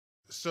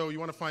So you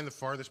want to find the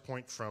farthest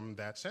point from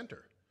that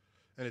center.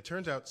 And it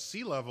turns out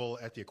sea level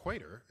at the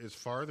equator is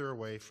farther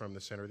away from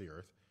the center of the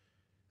Earth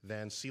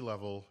than sea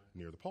level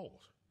near the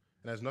poles.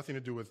 It has nothing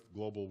to do with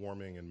global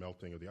warming and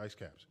melting of the ice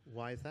caps.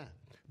 Why is that?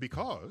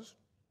 Because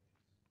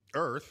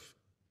Earth,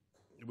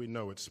 we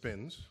know it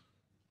spins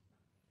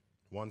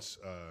once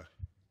a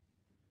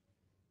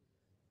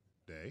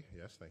day.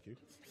 Yes, thank you.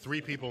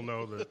 3 people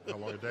know how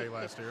long a day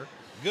lasts here.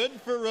 Good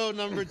for row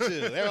number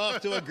 2. They're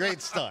off to a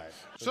great start.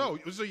 So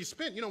you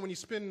spin, when you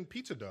spin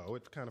pizza dough,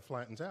 it kind of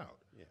flattens out.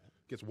 Yeah.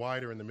 Gets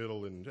wider in the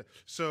middle. And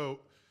so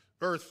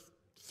Earth,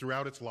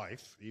 throughout its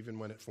life, even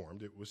when it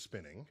formed, it was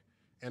spinning.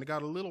 And it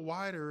got a little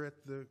wider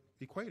at the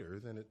equator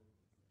than it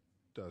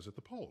does at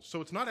the poles.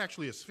 So it's not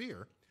actually a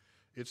sphere.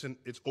 It's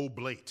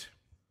oblate.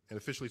 And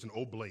officially it's an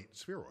oblate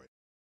spheroid.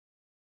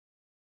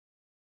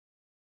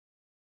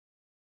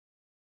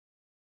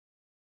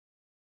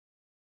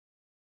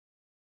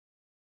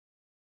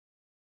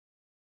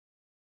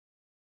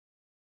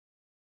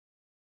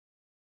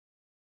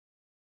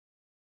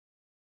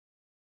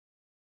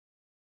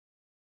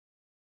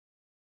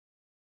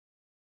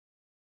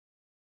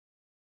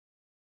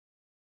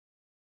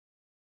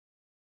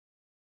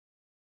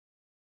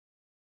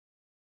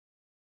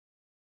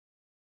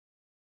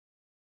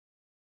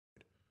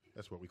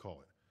 That's what we call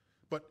it.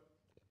 But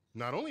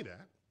not only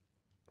that,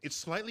 it's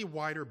slightly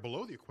wider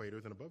below the equator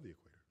than above the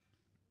equator.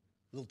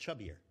 A little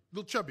chubbier. A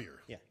little chubbier.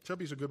 Yeah.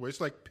 Chubby's a good way.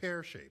 It's like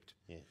pear-shaped.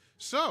 Yeah.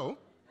 So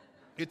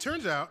it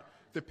turns out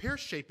the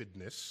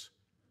pear-shapedness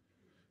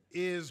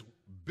is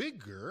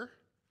bigger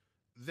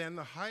than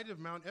the height of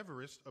Mount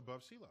Everest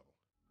above sea level.